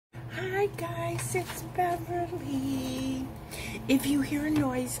Hi guys, it's Beverly. If you hear a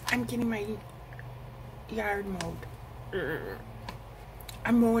noise, I'm getting my yard mowed.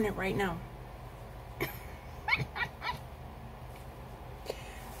 I'm mowing it right now.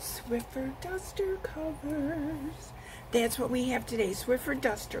 Swiffer duster covers. That's what we have today, Swiffer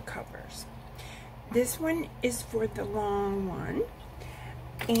duster covers. This one is for the long one.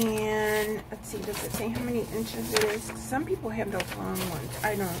 And let's see, does it say how many inches it is? Some people have those long ones.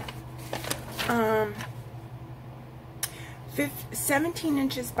 I don't. 17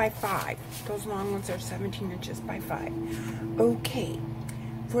 inches by 5. Those long ones are 17 inches by 5. Okay.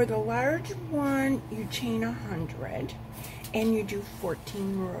 For the large one, you chain 100 and you do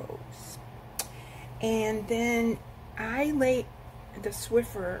 14 rows. And then I lay the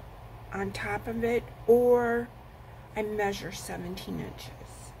Swiffer on top of it, or I measure 17 inches.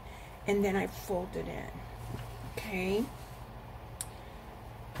 And then I fold it in. Okay.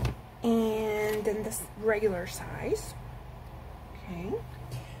 And then the regular size. Okay.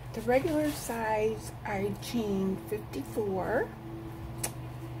 The regular size, I chain 54.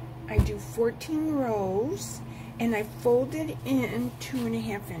 I do 14 rows. And I fold it in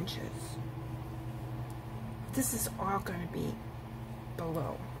 2.5 inches. This is all going to be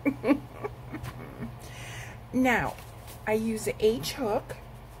below. Now, I use an H hook.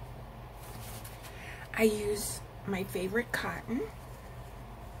 I use my favorite cotton.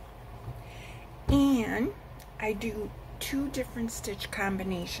 And I do 2 different stitch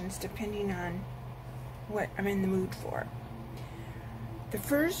combinations depending on what I'm in the mood for. The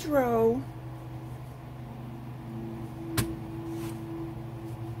first row,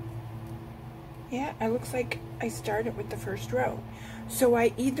 yeah, it looks like I started with the first row. So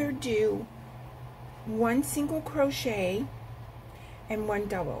I either do 1 single crochet and 1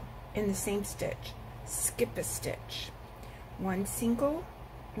 double in the same stitch. Skip a stitch. 1 single,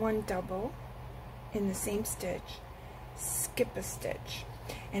 1 double in the same stitch. Skip a stitch.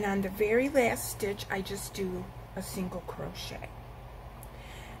 And on the very last stitch, I just do a single crochet.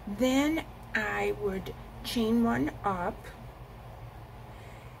 Then I would chain 1 up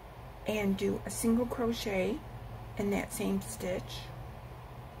and do a single crochet in that same stitch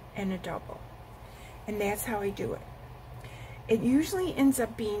and a double. And that's how I do it. It usually ends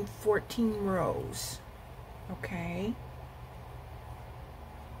up being 14 rows. Okay?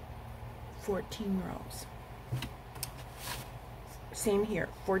 14 rows. Same here,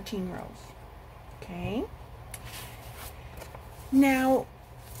 14 rows. Okay? Now,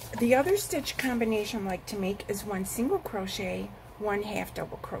 the other stitch combination I like to make is 1 single crochet, 1 half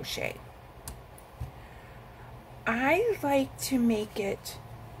double crochet. I like to make it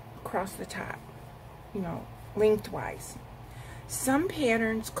across the top, you know, lengthwise. Some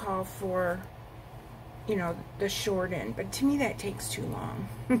patterns call for, you know, the short end, but to me that takes too long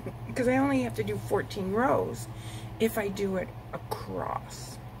because I only have to do 14 rows if I do it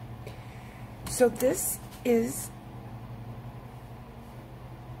across. So this is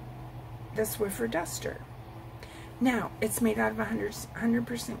the Swiffer duster. Now, it's made out of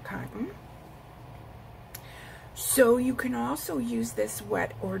 100% cotton. So you can also use this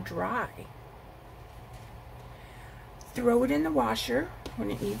wet or dry. Throw it in the washer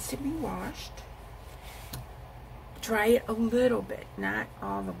when it needs to be washed. Dry it a little bit, not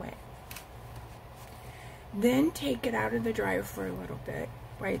all the way. Then take it out of the dryer for a little bit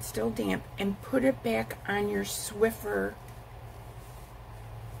while it's still damp and put it back on your Swiffer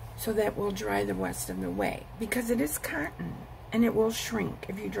so that will dry the rest of the way, because it is cotton and it will shrink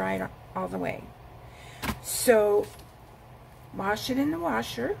if you dry it all the way. So wash it in the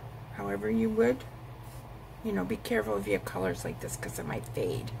washer however you would. You know, be careful if you have colors like this because it might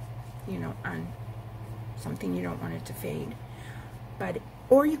fade, you know, on something you don't want it to fade. But,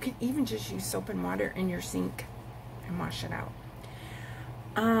 or you could even just use soap and water in your sink and wash it out.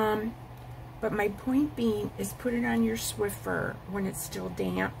 But my point being is put it on your Swiffer when it's still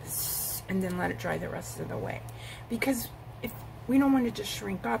damp and then let it dry the rest of the way. Because if we don't want it to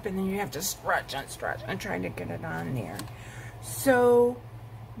shrink up and then you have to stretch and try to get it on there. So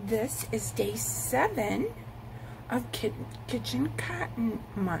this is day 7 of Kitchen Cotton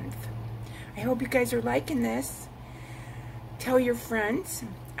Month. I hope you guys are liking this. Tell your friends.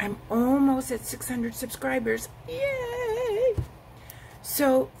 I'm almost at 600 subscribers. Yay!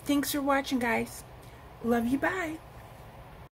 So, thanks for watching, guys. Love you, bye.